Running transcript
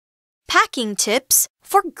packing tips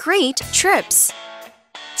for great trips.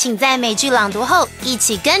 请在美句朗读后一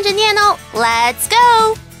起跟着念哦 Let's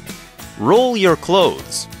go! Roll your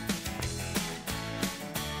clothes.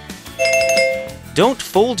 Don't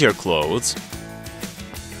fold your clothes.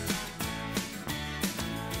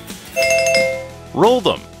 Roll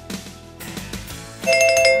them.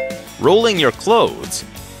 Rolling your clothes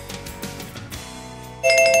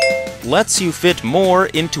lets you fit more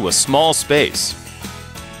into a small space.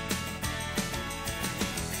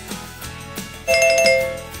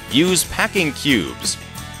 Use packing cubes.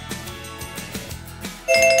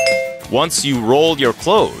 Once you roll your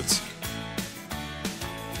clothes,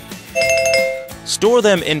 store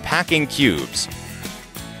them in packing cubes.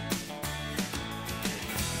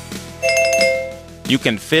 You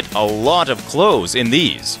can fit a lot of clothes in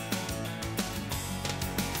these.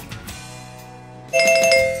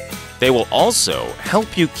 They will also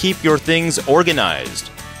help you keep your things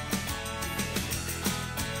organized.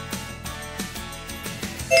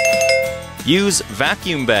 Use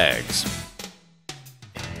vacuum bags.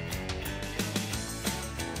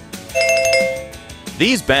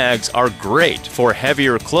 These bags are great for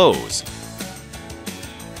heavier clothes,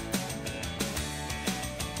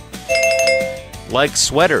 like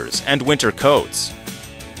sweaters and winter coats.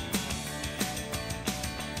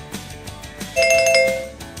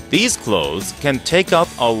 These clothes can take up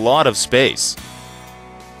a lot of space.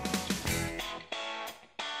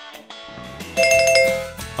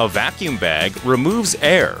 A vacuum bag removes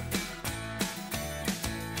air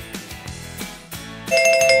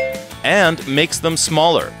and makes them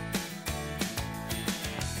smaller.